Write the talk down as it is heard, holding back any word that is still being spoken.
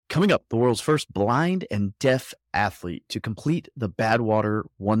Coming up, the world's first blind and deaf athlete to complete the Badwater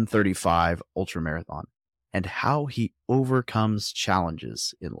 135 ultramarathon and how he overcomes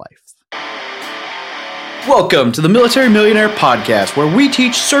challenges in life. Welcome to the Military Millionaire Podcast, where we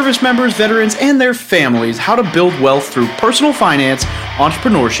teach service members, veterans, and their families how to build wealth through personal finance,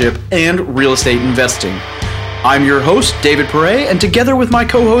 entrepreneurship, and real estate investing. I'm your host, David Perret, and together with my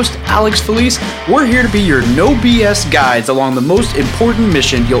co-host, Alex Felice, we're here to be your no BS guides along the most important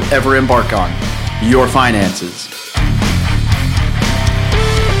mission you'll ever embark on, your finances.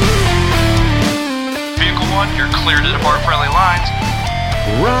 Vehicle 1, you're clear to depart friendly lines.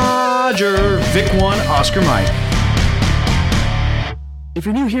 Roger, Vic 1, Oscar Mike. If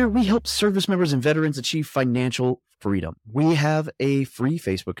you're new here, we help service members and veterans achieve financial freedom. We have a free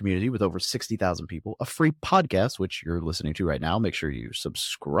Facebook community with over 60,000 people, a free podcast, which you're listening to right now. Make sure you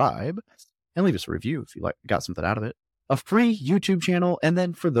subscribe and leave us a review if you got something out of it. A free YouTube channel. And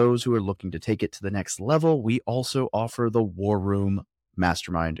then for those who are looking to take it to the next level, we also offer the War Room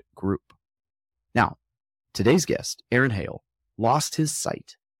Mastermind group. Now, today's guest, Aaron Hale, lost his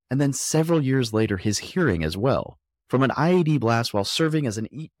sight and then several years later his hearing as well from an IED blast while serving as an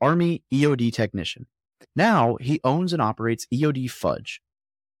Army EOD technician. Now he owns and operates EOD Fudge.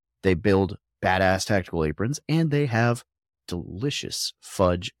 They build badass tactical aprons and they have delicious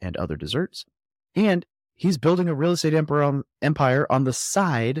fudge and other desserts. And he's building a real estate empire on the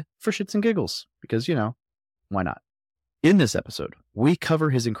side for shits and giggles because, you know, why not? In this episode, we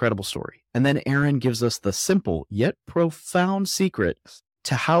cover his incredible story, and then Aaron gives us the simple yet profound secret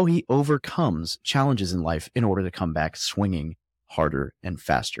to how he overcomes challenges in life in order to come back swinging harder and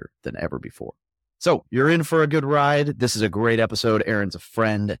faster than ever before. So you're in for a good ride. This is a great episode. Aaron's a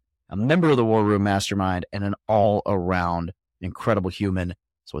friend, a member of the War Room Mastermind, and an all-around incredible human.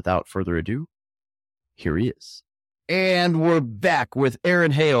 So without further ado, here he is. And we're back with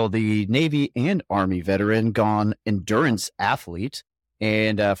Aaron Hale, the Navy and Army veteran, gone endurance athlete,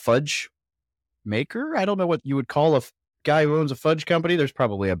 and a fudge maker. I don't know what you would call a guy who owns a fudge company. There's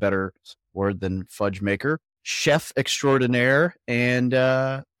probably a better word than fudge maker. Chef extraordinaire. And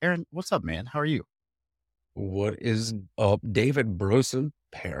Aaron, what's up, man? How are you? What is up, David Brosen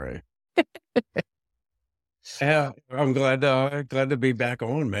Perry? Yeah, I'm glad to be back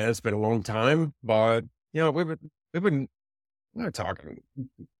on, man. It's been a long time, but you know we've been talking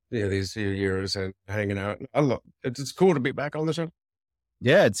these few years and hanging out. I love it's cool to be back on the show.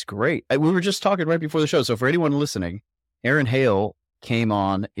 Yeah, it's great. We were just talking right before the show. So for anyone listening, Aaron Hale came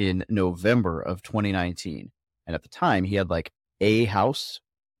on in November of 2019, and at the time he had like a house.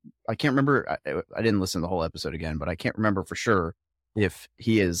 I can't remember. I didn't listen to the whole episode again, but I can't remember for sure if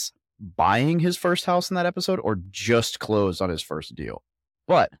he is buying his first house in that episode or just closed on his first deal.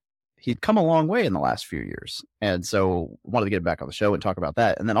 But he'd come a long way in the last few years. And so I wanted to get him back on the show and talk about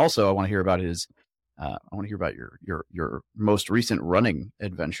that. And then also I want to hear about your most recent running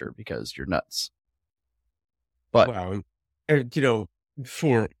adventure because you're nuts. But wow, you know,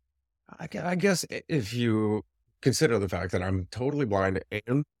 I guess if you consider the fact that I'm totally blind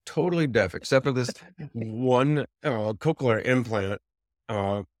and totally deaf, except for this one cochlear implant,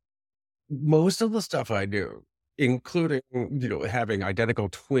 most of the stuff I do, including, you know, having identical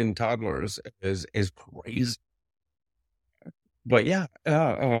twin toddlers is crazy. But yeah,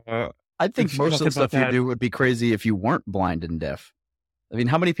 I think most of the stuff you do would be crazy if you weren't blind and deaf. I mean,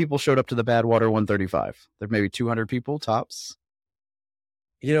 how many people showed up to the Badwater 135? There may be 200 people tops.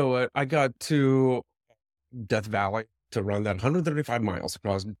 You know what? I got to Death Valley to run that 135 miles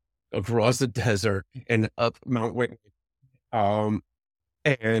across the desert and up Mount Whitney. And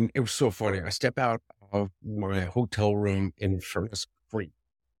it was so funny. I step out of my hotel room in Furnace Creek,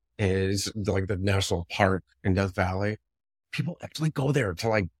 is like the national park in Death Valley. People actually go there to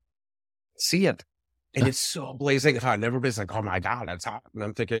like see it. And it's so blazing hot. And everybody's like, oh my God, it's hot. And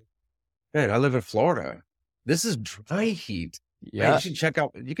I'm thinking, man, I live in Florida. This is dry heat. Yeah. Man, you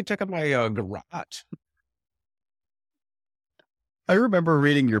can check out my garage. I remember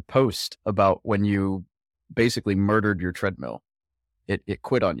reading your post about when you basically murdered your treadmill. It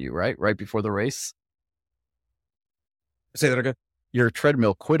quit on you, right? Right before the race. Say that again. Your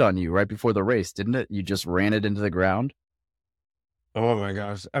treadmill quit on you right before the race, didn't it? You just ran it into the ground. Oh my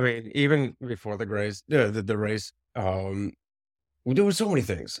gosh. I mean, even before the race, the race, there were so many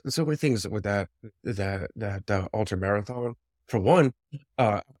things with that ultra marathon. For one,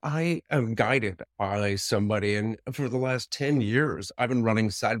 I am guided by somebody, and for the last 10 years, I've been running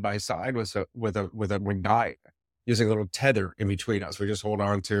side by side with a guide, using a little tether in between us. We just hold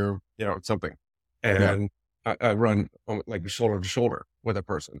on to, you know, something, and I run like shoulder to shoulder with a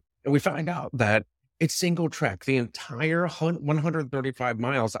person, and we find out that It's single track. The entire 135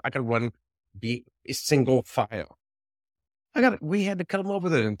 miles I could run be a single file. We had to come up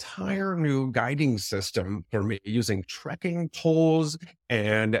with an entire new guiding system for me using trekking poles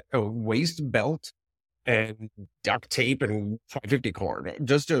and a waist belt and duct tape and 550 cord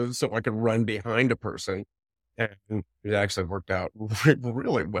so I could run behind a person. And it actually worked out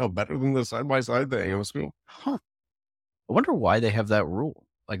really well, better than the side by side thing. It was cool. Huh. I wonder why they have that rule.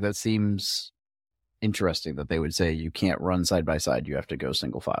 Like, that seems interesting that they would say you can't run side by side. You have to go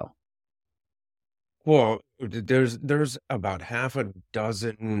single file. Well, there's about half a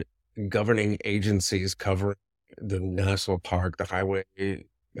dozen governing agencies covering the national park, the highway,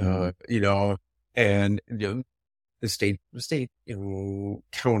 and the state,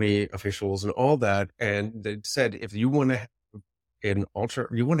 county officials and all that. And they said, if you want to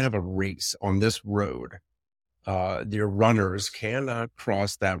have a race on this road, your runners cannot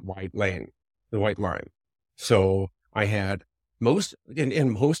cross that the white line. So I had most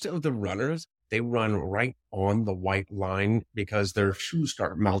of the runners, they run right on the white line because their shoes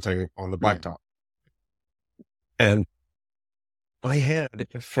start melting on the blacktop. And I had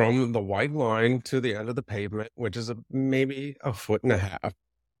from the white line to the end of the pavement, which is maybe a foot and a half.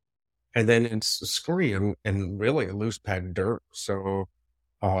 And then it's scree and really loose packed dirt. So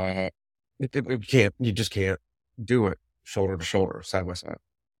you just can't do it shoulder to shoulder, side by side.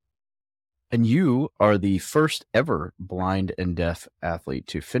 And you are the first ever blind and deaf athlete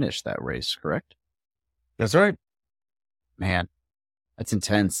to finish that race, correct? That's right. Man, that's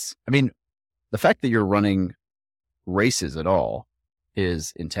intense. I mean, the fact that you're running races at all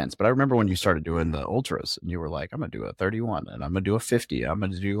is intense. But I remember when you started doing the ultras and you were like, I'm going to do a 31 and I'm going to do a 50. I'm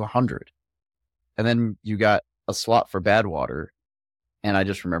going to do 100. And then you got a slot for Badwater. And I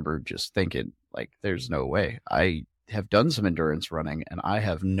just remember just thinking, like, there's no way. I have done some endurance running and I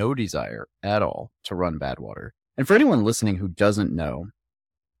have no desire at all to run Badwater. And for anyone listening who doesn't know,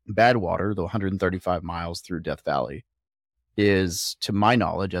 Badwater, the 135 miles through Death Valley, is, to my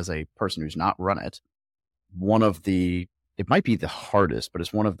knowledge, as a person who's not run it, it might be the hardest, but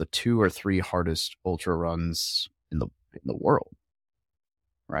it's one of the 2 or 3 hardest ultra runs in the world.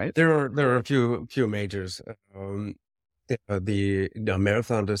 Right? There are a few majors. The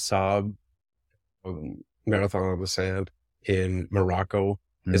Marathon des Sables, Marathon of the Sand in Morocco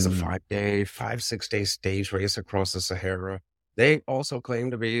is a 5-6 day stage race across the Sahara. They also claim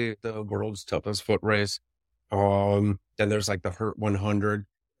to be the world's toughest foot race. Then there's like the Hurt 100.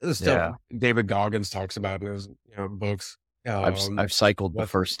 The stuff David Goggins talks about in his books. I've cycled the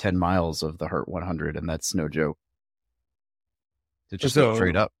first 10 miles of the Hurt 100, and that's no joke. It's just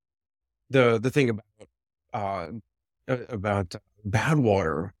straight up. The thing about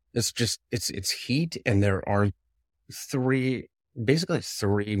Badwater, it's heat, and there are basically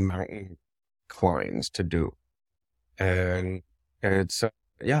three mountain climbs to do, and it's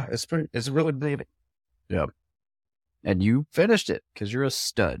it's really big. Yeah, and you finished it because you're a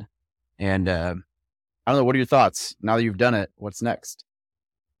stud. And I don't know, what are your thoughts now that you've done it? What's next?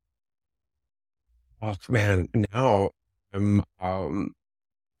 Oh man, now I'm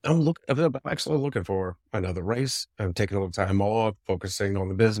actually looking for another race. I'm taking a little time off, focusing on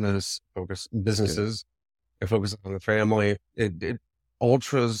the businesses, and focusing on the family.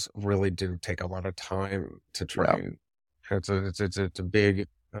 Ultras really do take a lot of time to train. Yeah. It's a big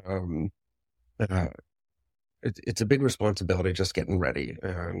it's a big responsibility just getting ready,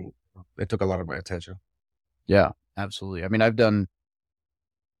 and it took a lot of my attention. Yeah, absolutely. I mean, I've done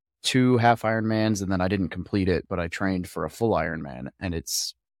 2 half Ironmans, and then I didn't complete it, but I trained for a full Ironman, and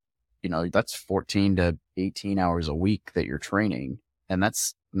it's, that's 14 to 18 hours a week that you're training, and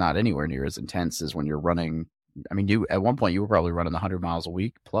that's not anywhere near as intense as when you're running. I mean, at one point you were probably running 100 miles a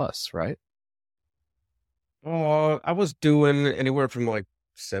week plus, right? I was doing anywhere from like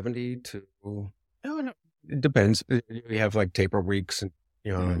 70 to, it depends. You have like taper weeks and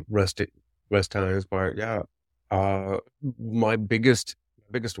rest times, but yeah. My biggest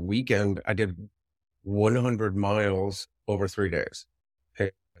weekend, I did 100 miles over 3 days,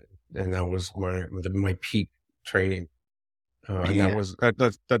 and that was my peak training. And that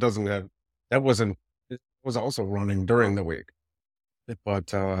was also running during the week,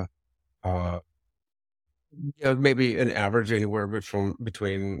 but maybe an average anywhere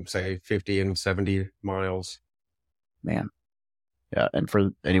between say 50 and 70 miles. Man. Yeah, and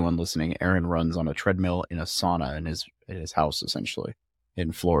for anyone listening, Aaron runs on a treadmill in a sauna in his house, essentially,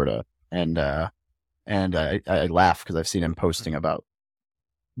 in Florida. And I laugh because I've seen him posting about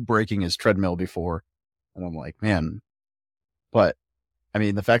breaking his treadmill before, and I'm like, man. But I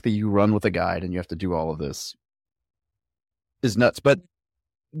mean, the fact that you run with a guide and you have to do all of this is nuts. But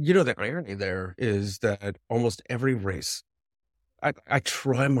the irony there is that almost every race, I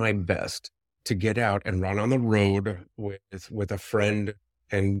try my best to get out and run on the road with a friend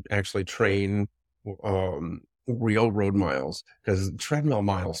and actually train real road miles, because treadmill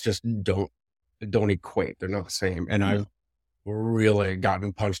miles just don't equate. They're not the same. And I've really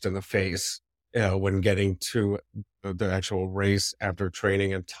gotten punched in the face when getting to the actual race after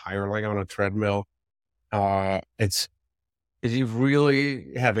training entirely on a treadmill. It's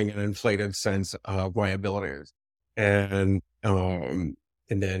really having an inflated sense of my abilities, and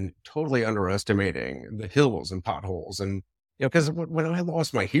then totally underestimating the hills and potholes. And because when I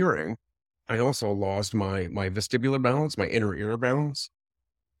lost my hearing, I also lost my vestibular balance, my inner ear balance.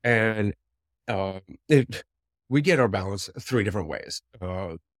 And we get our balance 3 different ways: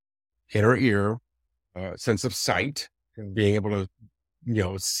 inner ear, sense of sight, and being able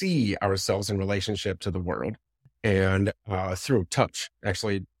to see ourselves in relationship to the world, and through touch,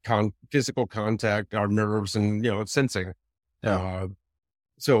 actually physical contact, our nerves, and sensing.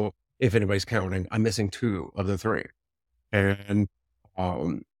 So if anybody's counting, I'm missing 2 of the 3. And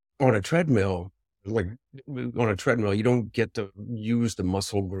on a treadmill, you don't get to use the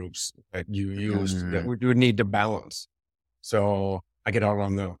muscle groups that you used that we would need to balance. So I get out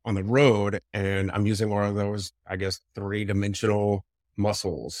on the road, and I'm using one of those, I guess, 3-dimensional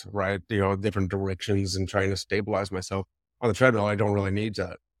muscles, right? Different directions, and trying to stabilize myself. On the treadmill, I don't really need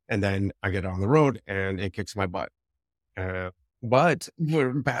that. And then I get on the road, and it kicks my butt. But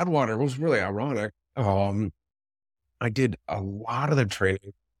for Badwater, it was really ironic. I did a lot of the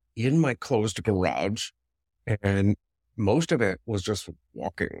training in my closed garage, and most of it was just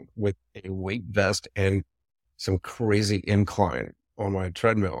walking with a weight vest and some crazy incline on my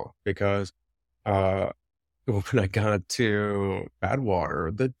treadmill, because when I got to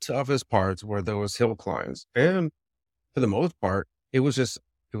Badwater, the toughest parts were those hill climbs. And for the most part, it was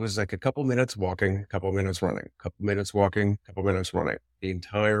like a couple minutes walking, a couple minutes running, a couple minutes walking, a couple minutes running the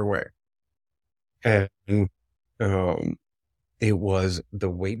entire way. And it was the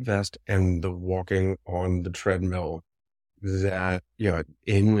weight vest and the walking on the treadmill that,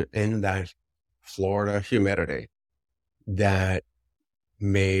 in that Florida humidity, that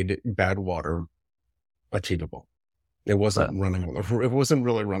made Badwater achievable. It wasn't it wasn't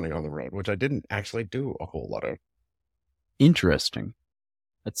really running on the road, which I didn't actually do a whole lot of. Interesting.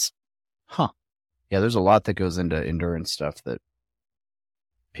 Yeah, there's a lot that goes into endurance stuff that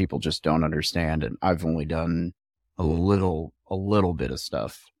people just don't understand. And I've only done a little bit of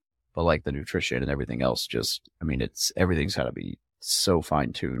stuff, but like the nutrition and everything else, everything's got to be so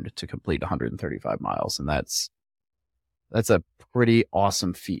fine tuned to complete 135 miles. And that's a pretty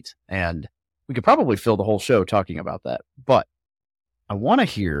awesome feat. And we could probably fill the whole show talking about that, but I want to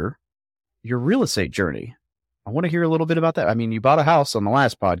hear your real estate journey. I want to hear a little bit about that. I mean, you bought a house on the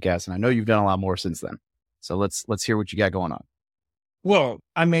last podcast, and I know you've done a lot more since then. So let's hear what you got going on. Well,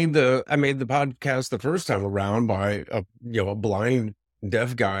 I made the podcast the first time around by a blind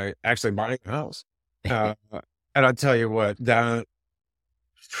deaf guy actually buying a house. And I tell you what, that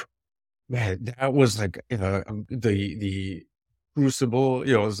was like the crucible.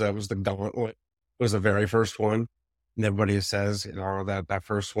 That was the gauntlet. It was the very first one, and everybody says that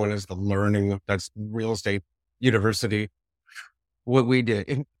first one is the learning. That's real estate university. What we did,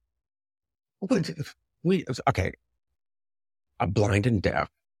 I'm blind and deaf,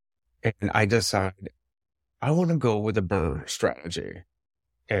 and I decided I want to go with a burn strategy.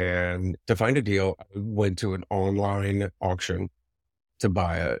 And to find a deal, I went to an online auction to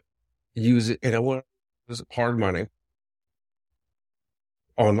buy it, use it, and it was hard money.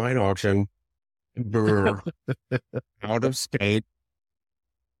 Online auction, out of state,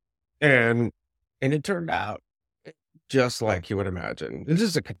 and it turned out just like you would imagine. This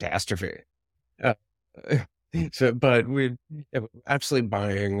is a catastrophe. But we actually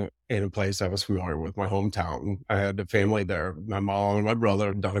buying in a place I was familiar with, my hometown. I had a family there. My mom and my brother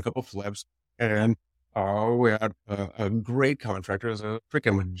had done a couple flips, and we had a great contractor, as a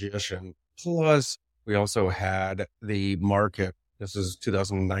freaking magician. Plus, we also had the market. This is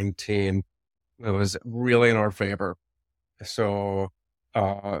 2019. It was really in our favor. So,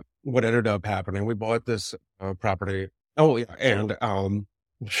 what ended up happening? We bought this property. Oh yeah, and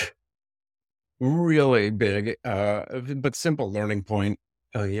really big, but simple learning point.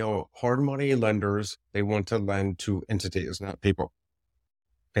 Hard money lenders, they want to lend to entities, not people.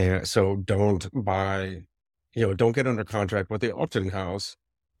 And so don't buy, don't get under contract with the auction house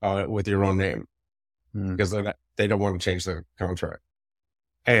with your own name, because they don't want to change the contract.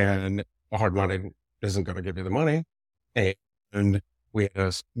 And hard money isn't going to give you the money. And we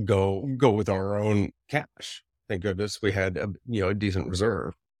had to go with our own cash. Thank goodness we had a decent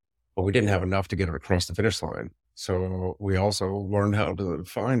reserve. but we didn't have enough to get it across the finish line. So we also learned how to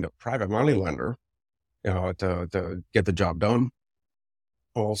find a private money lender, to get the job done.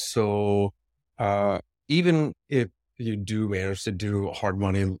 Also, even if you do manage to do hard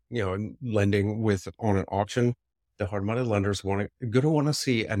money, lending on an auction, the hard money lenders going to want to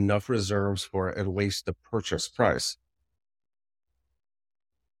see enough reserves for at least the purchase price.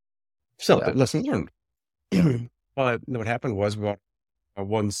 So lesson learned. But what happened was we bought we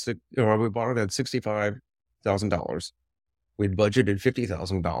bought it at $65,000. We'd budgeted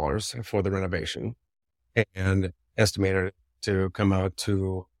 $50,000 for the renovation and estimated it to come out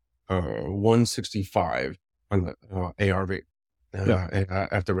to 165 on the ARV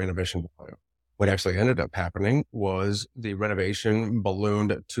after renovation value. What actually ended up happening was the renovation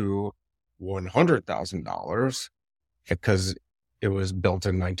ballooned to $100,000 because it was built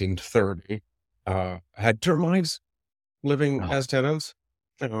in 1930. Had termites living as tenants.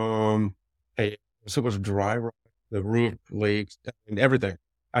 So it was dry, the roof leaks and everything.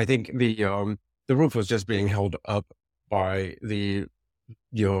 I think the roof was just being held up by the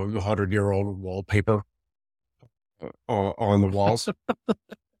 100-year-old wallpaper on the walls.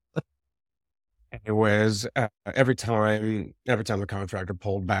 Anyways, every time the contractor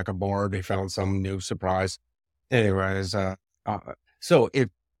pulled back a board, they found some new surprise. Anyways, so if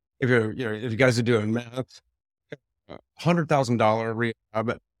you guys are doing math, $100,000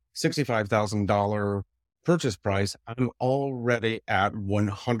 rehab, $65,000 purchase price, I'm already at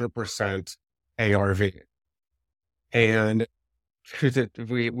 100% ARV. And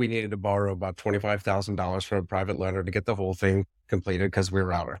we needed to borrow about $25,000 from a private lender to get the whole thing completed because we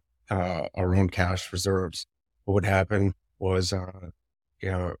were out of our own cash reserves. What happened was,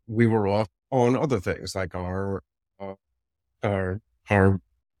 we were off on other things like our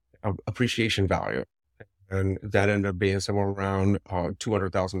appreciation value. And that ended up being somewhere around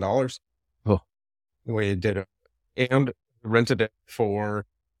 $200,000. Oh. We did it and rented it for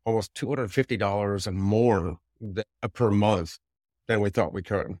almost $250 and more per month than we thought we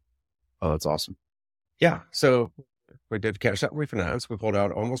could. Oh, that's awesome. Yeah. So we did cash out refinance. We pulled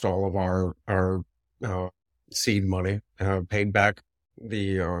out almost all of our seed money, paid back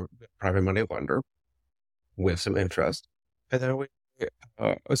the private money lender with some interest. And then we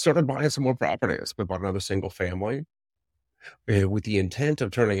started buying some more properties. We bought another single family with the intent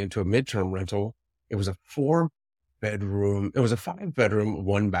of turning it into a midterm rental. It was a 5-bedroom,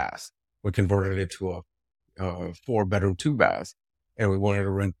 1-bath. We converted it to a 4-bedroom, 2-bath. And we wanted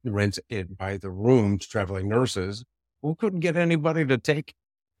to rent it by the room to traveling nurses who couldn't get anybody to take.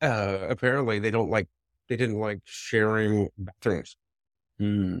 Apparently they didn't like sharing bathrooms.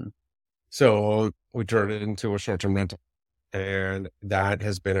 So we turned it into a short-term rental. And that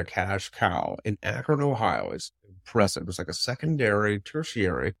has been a cash cow in Akron, Ohio. It's impressive. It's like a secondary,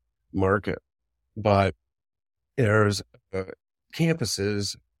 tertiary market, but there's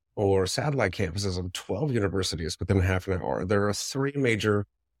campuses or satellite campuses of 12 universities within half an hour. There are 3 major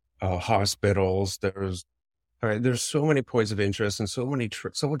hospitals. There's so many points of interest and so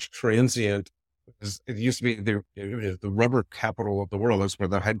much transient. It used to be the rubber capital of the world. That's where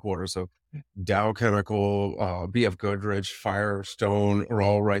the headquarters of Dow Chemical, BF Goodrich, Firestone are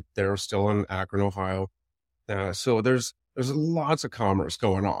all right there, still in Akron, Ohio. So there's lots of commerce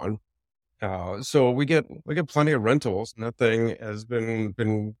going on. So we get plenty of rentals, and that thing has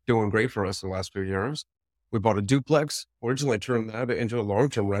been doing great for us the last few years. We bought a duplex, originally turned that into a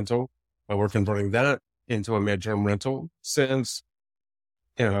long-term rental, but we're converting that into a midterm rental since,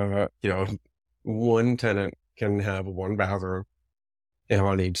 one tenant can have 1 bathroom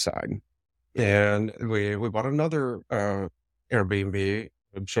on each side. And we bought another Airbnb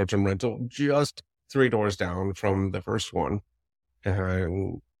short-term rental just 3 doors down from the first one.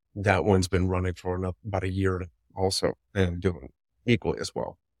 And that one's been running for about a year also and doing equally as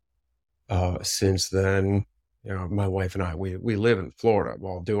well. Since then, my wife and I, we live in Florida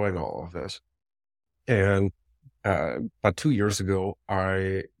while doing all of this. And about 2 years ago,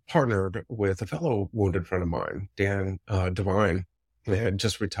 I partnered with a fellow wounded friend of mine, Dan Devine. He had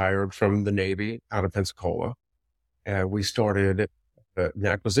just retired from the Navy out of Pensacola. And we started an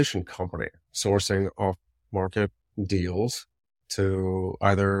acquisition company sourcing off-market deals to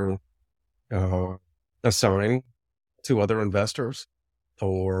either assign to other investors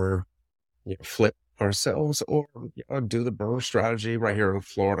or flip ourselves or do the burr strategy right here in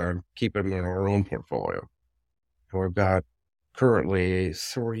Florida and keep them in our own portfolio. And we've got currently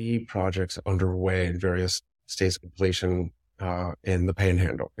 3 projects underway in various states of completion in the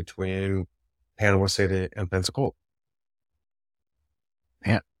Panhandle between Panama City and Pensacola.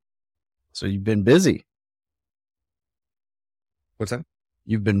 Man, so you've been busy. What's that?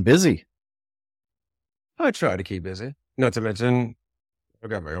 You've been busy. I try to keep busy. Not to mention, I've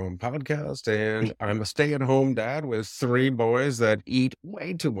got my own podcast, and I'm a stay-at-home dad with 3 boys that eat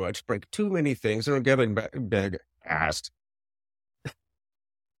way too much, break too many things, and are getting big fast.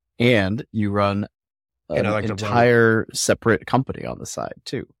 And you run And I an like to run. entire separate company on the side,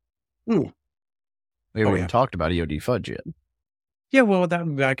 too. Ooh. We haven't Oh, even yeah. talked about EOD Fudge yet. Yeah, well,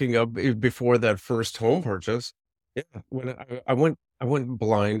 that backing up before that first home purchase. Yeah, when I went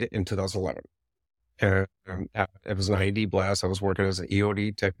blind in 2011. It was an IED blast. I was working as an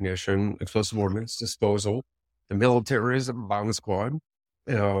EOD technician, explosive ordnance disposal. The military's bomb squad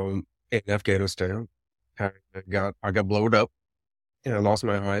in Afghanistan. I got blowed up, and I lost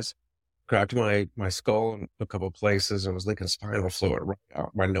my eyes, cracked my skull in a couple of places, and was leaking spinal fluid right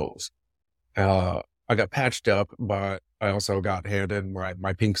out my nose. I got patched up, but I also got handed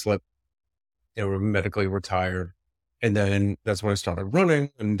my pink slip and were medically retired. And then that's when I started running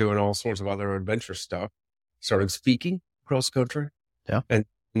and doing all sorts of other adventure stuff. Started speaking cross country. Yeah. And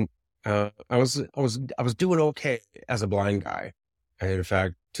I was doing okay as a blind guy. And in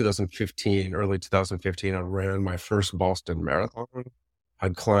fact, early 2015, I ran my first Boston Marathon.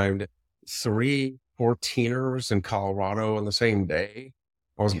 I'd climbed 3 14ers in Colorado on the same day.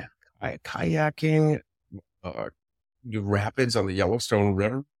 I was kayaking, rapids on the Yellowstone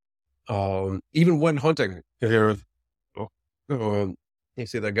River. Even went hunting here. You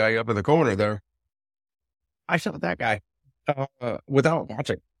see that guy up in the corner there? I shot that guy without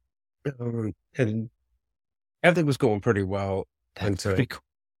watching. And everything was going pretty well until Pretty cool.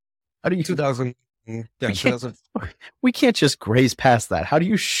 How do you 2000. Yeah, 2000. We can't just graze past that. How do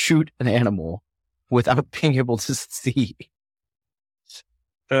you shoot an animal without being able to see?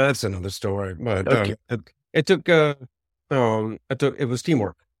 That's another story. But Okay. it was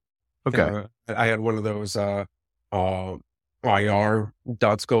teamwork. Okay. I had one of those IR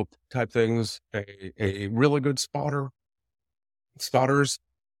dot scope type things, a really good spotters,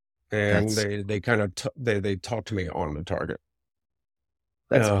 and they kind of they talked to me on the target.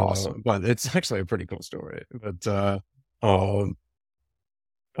 That's awesome. But it's actually a pretty cool story. But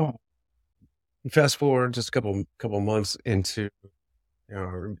fast forward just a couple months into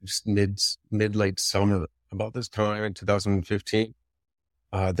just mid late summer, about this time in 2015.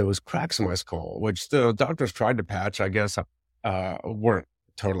 There was cracks in my skull, which the doctors tried to patch, I guess, weren't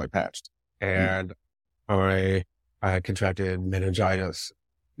totally patched. And I contracted meningitis,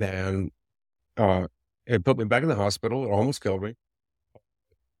 and it put me back in the hospital. It almost killed me.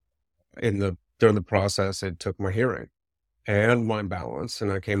 During the process, it took my hearing and my balance,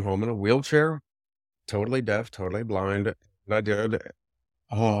 and I came home in a wheelchair, totally deaf, totally blind. And I did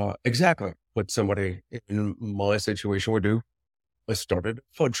exactly what somebody in my situation would do. I started a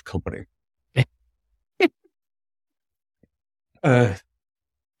fudge company. Yeah,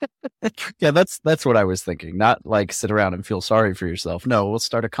 that's what I was thinking. Not like sit around and feel sorry for yourself. No, we'll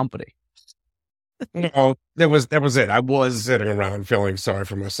start a company. No, that was it. I was sitting around feeling sorry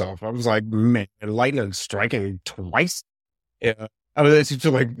for myself. I was like, man, lightning striking twice. Yeah, I was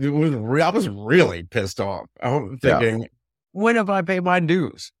I was really pissed off. I'm thinking, when have I paid my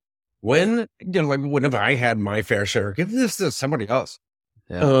dues? When have I had my fair share? Give this to somebody else.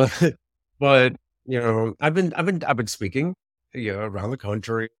 Yeah. But I've been speaking, around the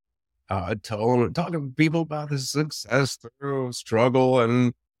country, talking to people about the success through struggle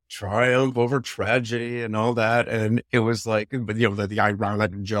and triumph over tragedy and all that. And it was like, but the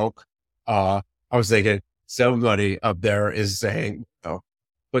ironic joke. I was thinking somebody up there is saying,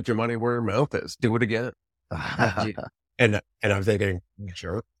 put your money where your mouth is. Do it again. And I'm thinking,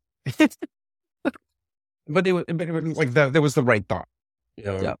 sure. But it was like that. That was the right thought.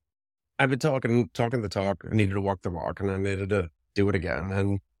 Yeah. I've been talking the talk. I needed to walk the walk, and I needed to do it again.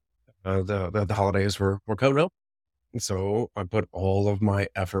 And the holidays were coming up, and so I put all of my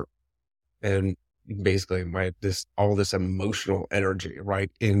effort and basically all this emotional energy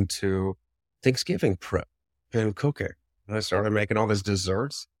right into Thanksgiving prep and cooking. And I started making all these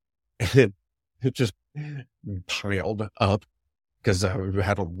desserts, and it just piled up because I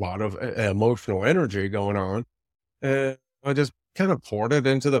had a lot of emotional energy going on. And I just kind of poured it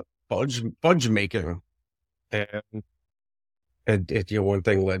into the fudge making. And one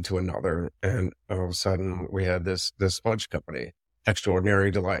thing led to another. And all of a sudden we had this fudge company, Extraordinary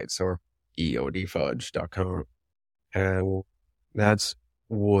Delights, or EODfudge.com. And that's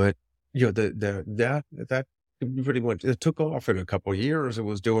what, that pretty much, it took off in a couple of years. It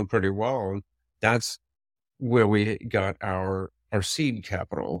was doing pretty well. And that's where we got our seed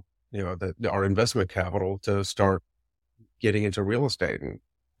capital, our investment capital to start getting into real estate. And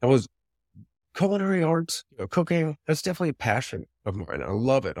that was culinary arts, cooking, that's definitely a passion of mine. I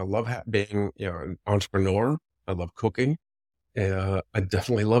love it. I love being, an entrepreneur. I love cooking. I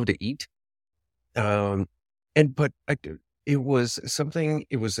definitely love to eat. But it was something,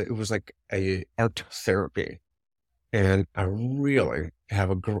 it was like a art therapy. And I really have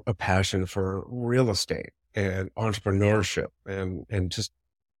a passion for real estate and entrepreneurship and just,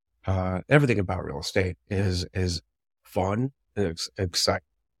 everything about real estate is fun and it's exciting.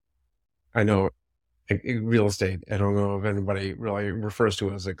 I know real estate, I don't know if anybody really refers to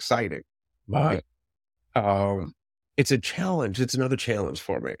it as exciting, but, it's a challenge. It's another challenge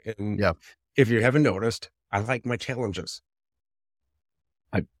for me. And Yeah. if you haven't noticed, I like my challenges.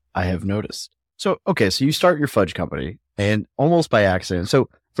 I have noticed. So, okay, so you start your fudge company and almost by accident. So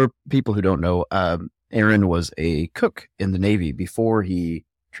for people who don't know, Aaron was a cook in the Navy before he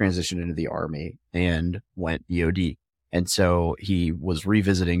transitioned into the Army and went EOD. And so he was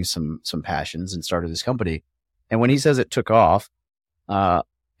revisiting some passions and started this company. And when he says it took off,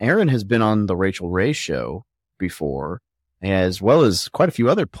 Aaron has been on the Rachel Ray show before, as well as quite a few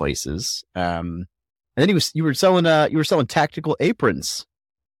other places. And then you were selling tactical aprons.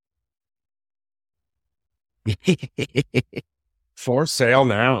 For sale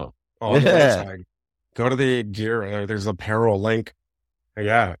now on the Yeah. website. Go to the gear. There's a apparel link.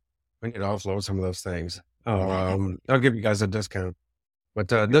 Yeah, we need to offload some of those things. I'll give you guys a discount. But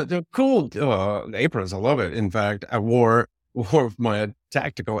they're cool aprons. I love it. In fact, I wore my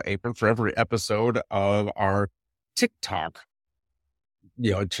tactical apron for every episode of our TikTok,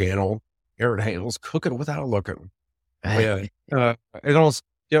 channel. Aaron Hale's Cooking Without Looking. Yeah, it all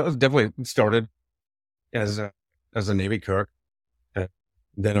it definitely started as a Navy cook.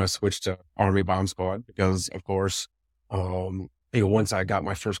 Then I switched to Army Bomb Squad because, of course, once I got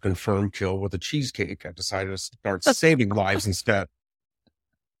my first confirmed kill with a cheesecake, I decided to start saving lives instead.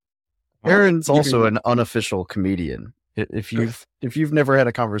 Aaron's also an unofficial comedian. If you've never had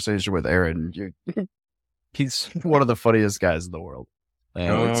a conversation with Aaron, he's one of the funniest guys in the world.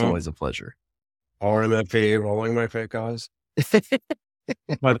 It's always a pleasure. RMFE, rolling my fake eyes.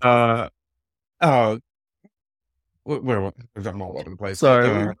 But where I'm all over the place. Sorry,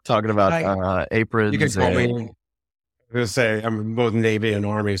 we're talking about aprons. You can call me. I'm gonna say I'm both Navy and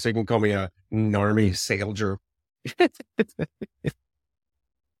Army, so you can call me a Narmy Sailor.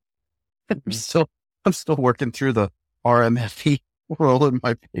 I'm still working through the RMFE rolling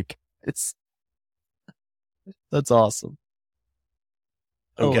my fake eyes. That's awesome.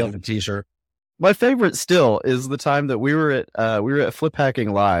 I'm getting a t-shirt. My favorite still is the time that we were at Flip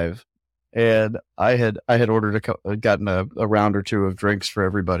Hacking Live, and I had ordered gotten a round or two of drinks for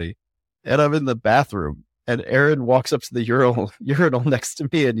everybody, and I'm in the bathroom, and Aaron walks up to the urinal next to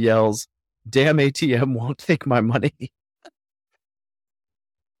me and yells, "Damn ATM won't take my money."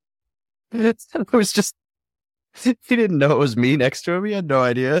 It was just, he didn't know it was me next to him. He had no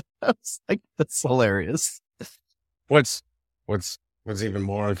idea. I was like, that's hilarious. What's even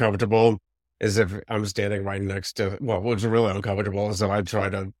more uncomfortable is if I'm standing right next to, what's really uncomfortable is if I try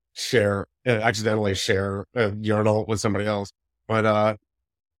to accidentally share a urinal with somebody else. But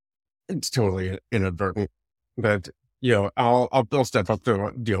it's totally inadvertent. But I'll step up to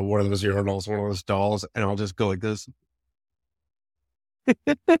one of those urinals, one of those stalls, and I'll just go like this.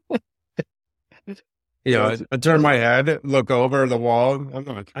 I turn my head, look over the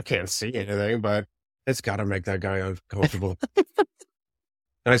wall. I can't see anything, but it's got to make that guy uncomfortable.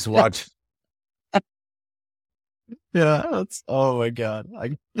 Nice watch. Yeah, that's, oh my God.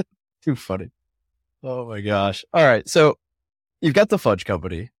 Too funny. Oh my gosh. All right. So you've got the fudge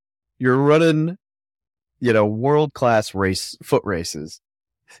company. You're running, world-class foot races.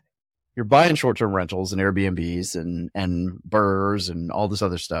 You're buying short-term rentals and Airbnbs and burrs and all this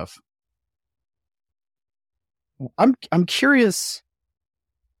other stuff. I'm curious,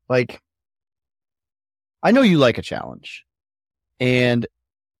 like, I know you like a challenge, and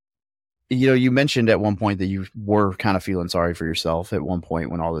you mentioned at one point that you were kind of feeling sorry for yourself at one point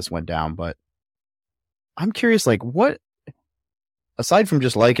when all this went down, but I'm curious, like, what, aside from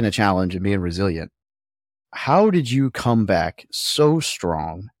just liking a challenge and being resilient, how did you come back so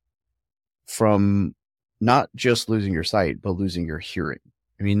strong from not just losing your sight, but losing your hearing?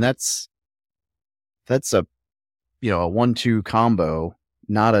 I mean, that's a 1-2 combo,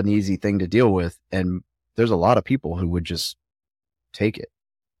 not an easy thing to deal with. And there's a lot of people who would just take it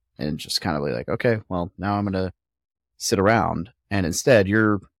and just kind of like, okay, well, now I'm going to sit around. And instead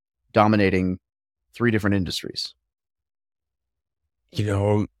you're dominating 3 different industries.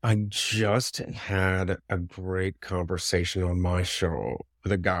 I just had a great conversation on my show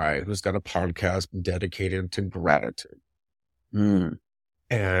with a guy who's got a podcast dedicated to gratitude.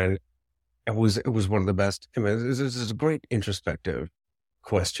 And it was one of the best. I mean, this is a great introspective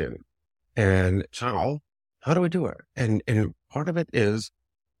question. And how do we do it? And part of it is,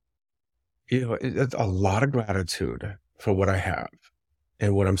 it's a lot of gratitude for what I have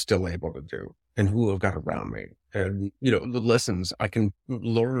and what I'm still able to do and who I've got around me. And, the lessons I can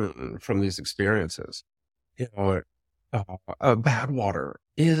learn from these experiences. Bad water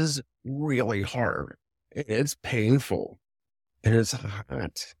is really hard. It's painful and it's hot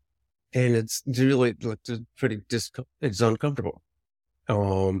and it's really like it's uncomfortable.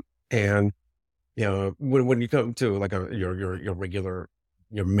 And when you come to like your regular,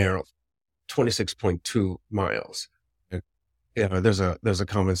 your marathon, 26.2 miles, and, there's a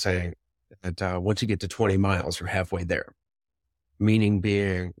common saying that once you get to 20 miles, you're halfway there. Meaning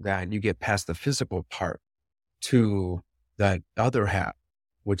being that you get past the physical part to that other half,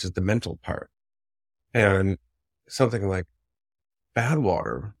 which is the mental part. And something like bad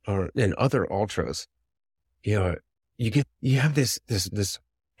water or in other ultras, you have this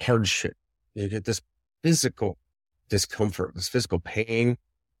hardship. You get this physical discomfort, this physical pain.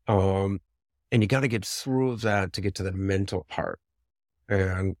 And you got to get through that to get to the mental part.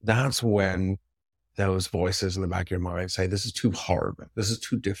 And that's when those voices in the back of your mind say, this is too hard. This is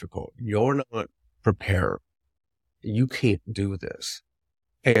too difficult. You're not prepared. You can't do this.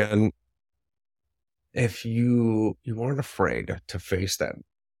 And if you aren't afraid to face that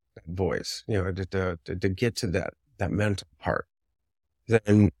voice, to get to that mental part,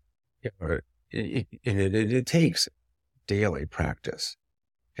 then it takes daily practice.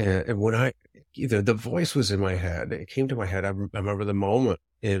 And when the voice was in my head, it came to my head. I remember the moment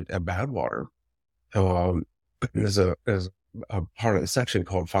at Badwater. There's a part of the section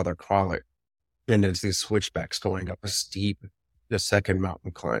called Father Crawley, and it's these switchbacks going up the second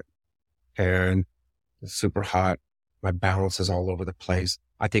mountain climb, and it's super hot. My balance is all over the place.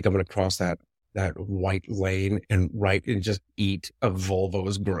 I think I'm going to cross that white lane and just eat a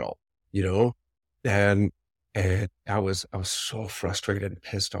Volvo's grill, and I was so frustrated and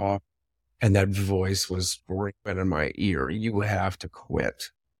pissed off. And that voice was screaming in my ear, you have to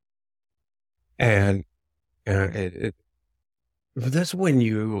quit. And that's when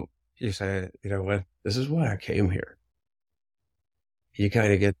you say, what, this is why I came here. You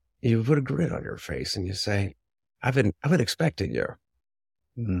kind of you put a grin on your face and you say, I've been expecting you.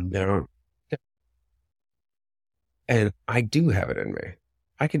 And I do have it in me.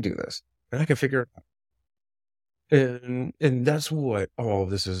 I can do this and I can figure it out. And that's what all of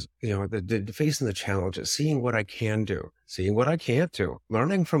this is, the facing the challenges, seeing what I can do, seeing what I can't do,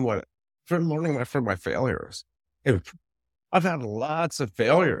 learning from my failures. And I've had lots of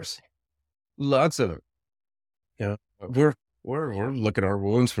failures, lots of it. We're looking at our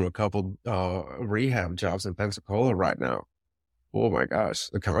wounds from a couple, rehab jobs in Pensacola right now. Oh my gosh,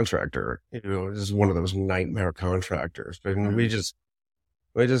 the contractor, this is one of those nightmare contractors. And we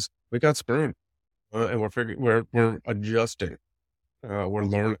got screwed. And we're adjusting, we're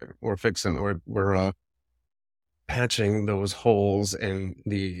learning, we're fixing, we're patching those holes in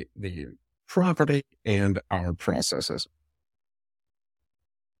the property and our processes.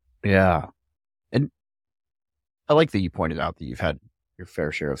 Yeah. And I like that you pointed out that you've had your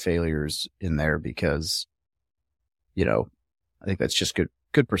fair share of failures in there because, I think that's just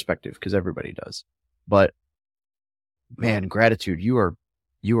good perspective because everybody does. But man, gratitude, you are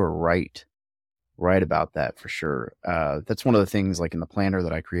right about that for sure. That's one of the things like in the planner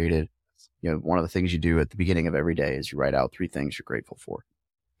that I created, one of the things you do at the beginning of every day is you write out 3 things you're grateful for.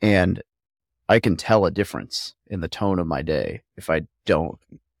 And I can tell a difference in the tone of my day if I don't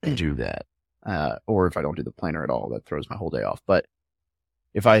do that. Or if I don't do the planner at all, that throws my whole day off. But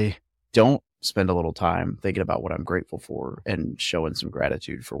if I don't spend a little time thinking about what I'm grateful for and showing some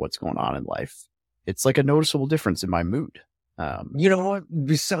gratitude for what's going on in life, it's like a noticeable difference in my mood. You know what?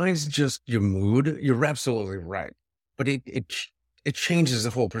 Besides just your mood, you're absolutely right. But it changes the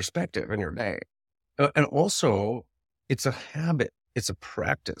whole perspective in your day. And also, it's a habit. It's a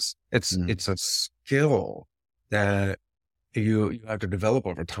practice. It's a skill that you have to develop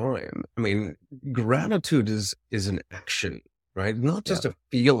over time. I mean, gratitude is an action, right? Not just a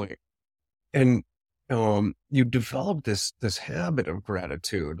feeling. And you develop this habit of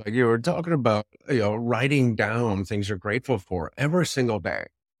gratitude. Like you were talking about, writing down things you're grateful for every single day.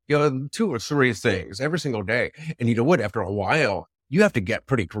 2 or 3 things every single day. And you know what? After a while, you have to get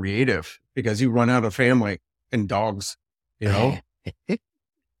pretty creative because you run out of family and dogs, and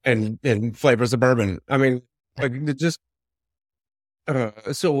flavors of bourbon. I mean, like it just.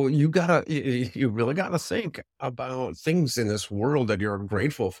 So you really gotta think about things in this world that you're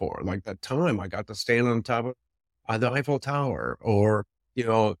grateful for. Like that time I got to stand on top of the Eiffel Tower, or,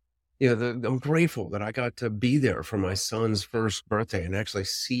 I'm grateful that I got to be there for my son's first birthday and actually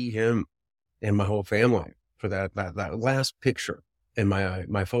see him and my whole family for that last picture in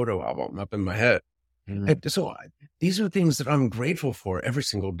my photo album up in my head. And so these are things that I'm grateful for every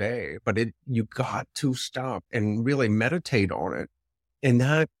single day, but you got to stop and really meditate on it. And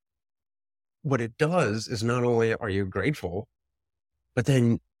that, what it does is not only are you grateful, but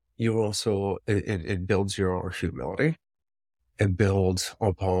then you also, it builds your humility. It builds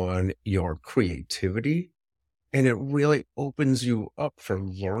upon your creativity, and it really opens you up for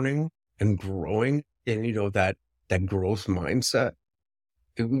learning and growing. And, that growth mindset,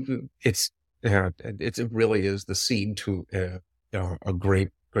 it really is the seed to a great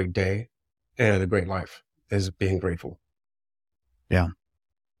day and a great life, is being grateful. Yeah,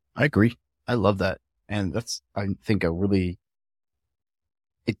 I agree. I love that. And that's, I think,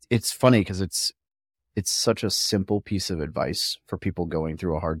 it's funny because it's such a simple piece of advice for people going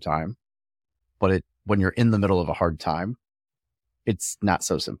through a hard time. But when you're in the middle of a hard time, it's not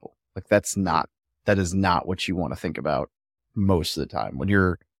so simple. Like that is not what you want to think about most of the time. When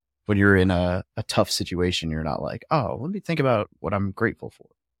you're in a tough situation, you're not like, oh, let me think about what I'm grateful for.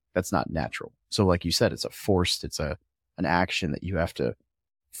 That's not natural. So like you said, it's an action that you have to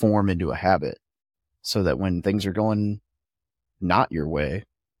form into a habit so that when things are going not your way,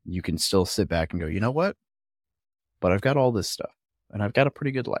 you can still sit back and go, you know what? But I've got all this stuff and I've got a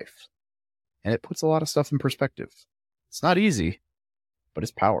pretty good life. And it puts a lot of stuff in perspective. It's not easy, but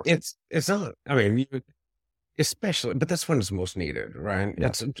it's powerful. It's not, I mean, especially, but that's when it's most needed, right?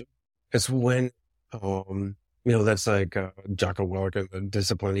 Yeah. It's when, that's like Jocko Willink and the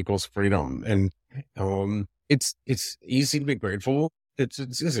discipline equals freedom. And it's easy to be grateful. It's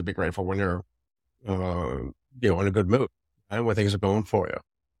easy to be grateful when you're, in a good mood and when things are going for you.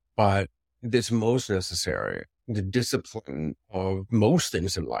 But it's most necessary, the discipline of most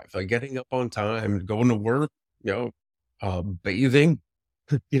things in life, like getting up on time, going to work, bathing,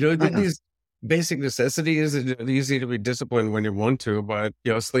 these basic necessities. It's easy to be disciplined when you want to, but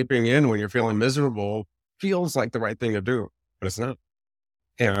sleeping in when you're feeling miserable feels like the right thing to do, but it's not.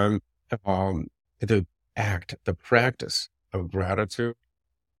 And the practice of gratitude,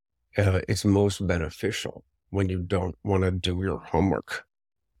 it's most beneficial when you don't want to do your homework,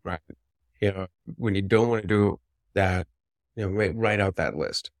 right? When you don't want to do that, write out that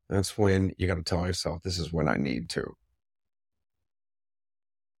list. That's when you got to tell yourself, this is when I need to.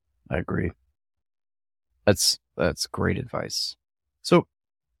 I agree. That's great advice. So,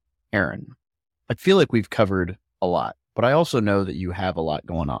 Aaron, I feel like we've covered a lot, but I also know that you have a lot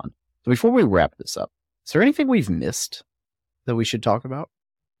going on. So before we wrap this up, is there anything we've missed that we should talk about?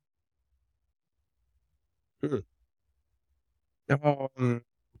 Well,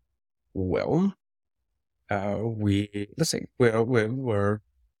 we're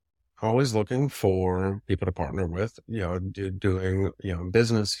always looking for people to partner with, doing,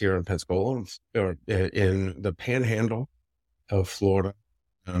 business here in Pensacola or in the panhandle of Florida,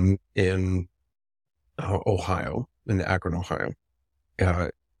 in Ohio, in Akron, Ohio.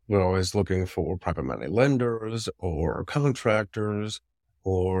 We're always looking for private money lenders or contractors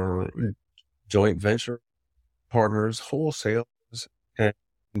or joint venture partners, wholesale.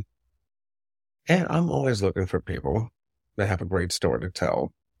 And I'm always looking for people that have a great story to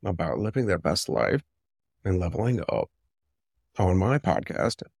tell about living their best life and leveling up on my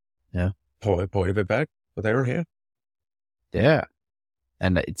podcast. Yeah. Point of it back with Aaron Hale. Yeah.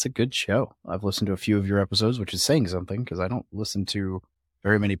 And it's a good show. I've listened to a few of your episodes, which is saying something because I don't listen to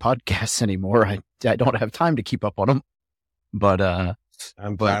very many podcasts anymore. I don't have time to keep up on them. But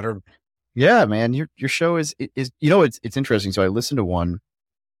I'm flattered. Yeah, man, your show is it's interesting. So I listened to one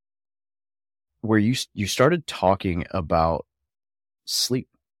where you started talking about sleep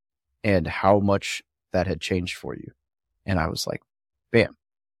and how much that had changed for you. And I was like, bam,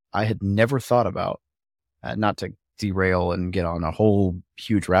 I had never thought about, not to derail and get on a whole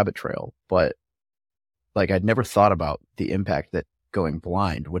huge rabbit trail, but like I'd never thought about the impact that going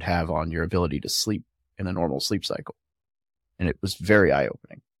blind would have on your ability to sleep in a normal sleep cycle. And it was very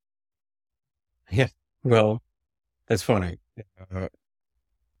eye-opening. Yeah, well, that's funny.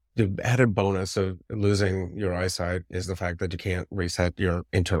 The added bonus of losing your eyesight is the fact that you can't reset your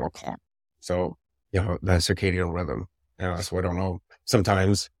internal clock. So, the circadian rhythm. So I don't know.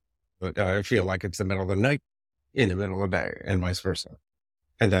 Sometimes I feel like it's the middle of the night in the middle of the day and vice versa.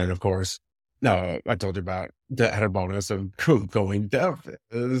 And then, of course, I told you about the added bonus of going deaf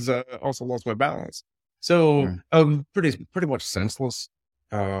is also lost my balance. So pretty much senseless.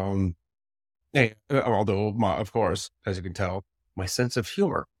 Although, of course, as you can tell, my sense of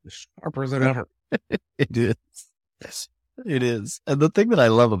humor is sharper than ever. It is. Yes. It is. And the thing that I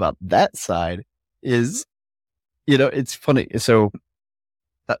love about that side is, it's funny. So,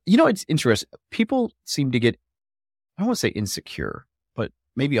 it's interesting. People seem to get, I don't want to say insecure, but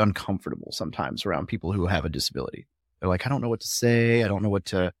maybe uncomfortable sometimes around people who have a disability. They're like, I don't know what to say. I don't know what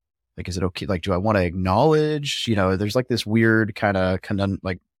to, like, is it okay? Like, do I want to acknowledge, there's like this weird kind of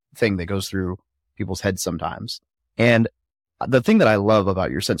like thing that goes through people's heads sometimes. And the thing that I love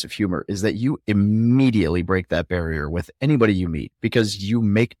about your sense of humor is that you immediately break that barrier with anybody you meet, because you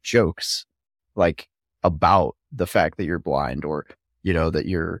make jokes like about the fact that you're blind, or, that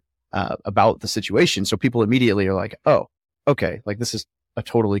you're about the situation. So people immediately are like, oh, okay, like this is a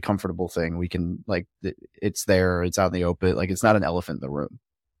totally comfortable thing. We can, like, it's there, it's out in the open. Like, it's not an elephant in the room,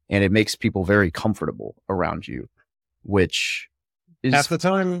 and it makes people very comfortable around you, which is half the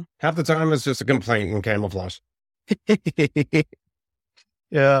time it's just a complaint and camouflage.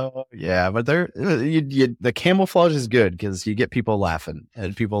 yeah, but the camouflage is good because you get people laughing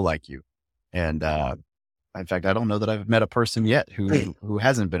and people like you. And in fact, I don't know that I've met a person yet who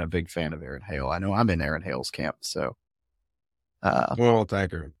hasn't been a big fan of Aaron Hale. I know I'm in Aaron Hale's camp, so. Well,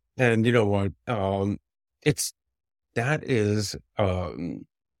 thank you. And you know what? It's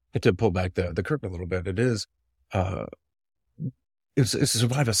to pull back the curtain a little bit. It is, it's a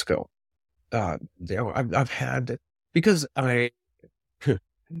survival skill. I've had, because I have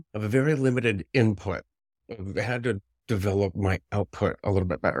a very limited input, I've had to develop my output a little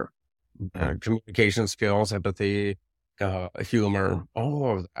bit better. Communication skills, empathy, humor,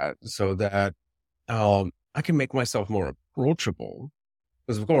 all of that, so that I can make myself more approachable.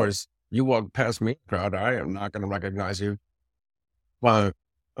 Because of course, you walk past me in the crowd, I am not going to recognize you. But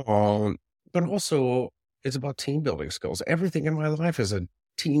also, it's about team building skills. Everything in my life is a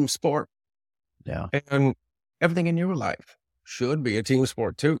team sport. Yeah. And everything in your life should be a team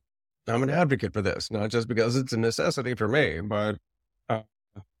sport too. I'm an advocate for this, not just because it's a necessity for me, but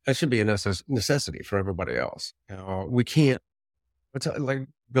it should be a necessity for everybody else. We can't, it's like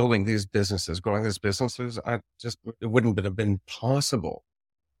building these businesses, growing these businesses. It wouldn't have been possible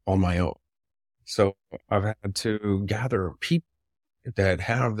on my own. So I've had to gather people that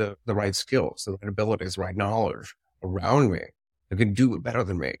have the right skills, the right abilities, the right knowledge around me that can do it better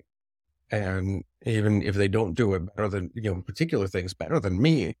than me. And even if they don't do it better than, particular things better than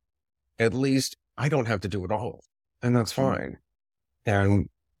me, at least I don't have to do it all. And that's fine. And,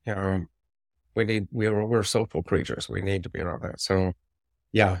 we're social creatures. We need to be around that. So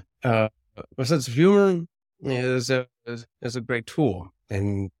yeah, a sense of humor is a great tool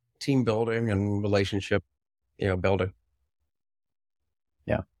in team building and relationship, building.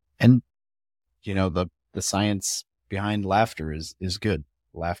 Yeah. And, the science behind laughter is good.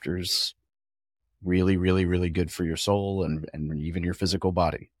 Laughter's really, really, really good for your soul and even your physical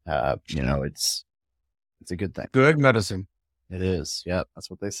body. It's a good thing. Good medicine. It is. Yeah, that's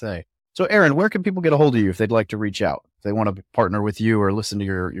what they say. So Aaron, where can people get a hold of you if they'd like to reach out? If they want to partner with you or listen to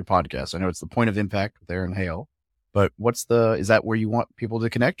your podcast? I know it's the Point of Impact with Aaron Hale, but is that where you want people to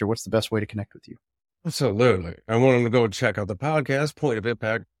connect, or what's the best way to connect with you? Absolutely. I want them to go check out the podcast, Point of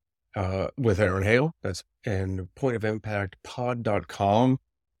Impact, with Aaron Hale. That's in pointofimpactpod.com.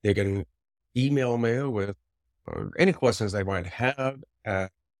 They can email me with any questions they might have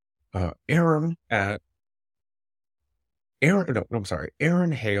at Aaron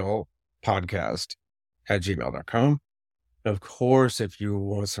Hale podcast at gmail.com. Of course, if you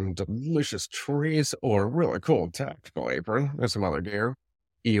want some delicious treats or really cool tactical apron and some other gear,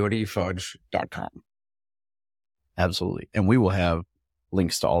 eodfudge.com. Absolutely. And we will have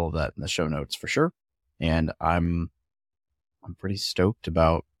links to all of that in the show notes for sure. And I'm pretty stoked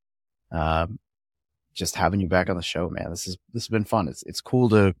about just having you back on the show, man. This has been fun. It's cool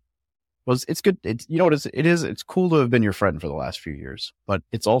to, well, it's good. It's cool to have been your friend for the last few years, but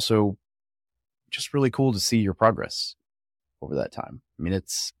it's also just really cool to see your progress over that time. I mean,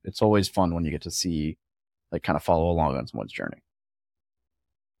 it's always fun when you get to see, like, kind of follow along on someone's journey.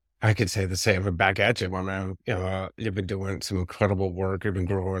 I could say the same. But back at you, my man. You've been doing some incredible work. You've been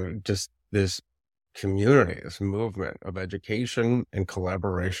growing just this community, this movement of education and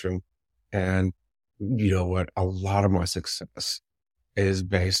collaboration. And you know what? A lot of my success is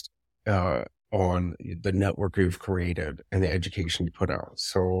based on the network you've created and the education you put out.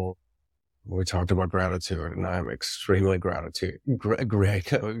 So we talked about gratitude, and I'm extremely I'm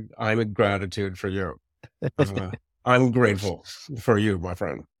in gratitude for you. I'm grateful for you, my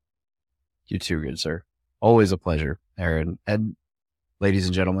friend. You too, good sir. Always a pleasure, Aaron. And ladies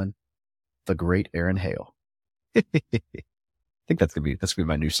and gentlemen, the great Aaron Hale. I think that's gonna be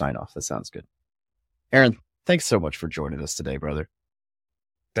my new sign off. That sounds good. Aaron, thanks so much for joining us today, brother.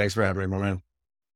 Thanks for having me, my man.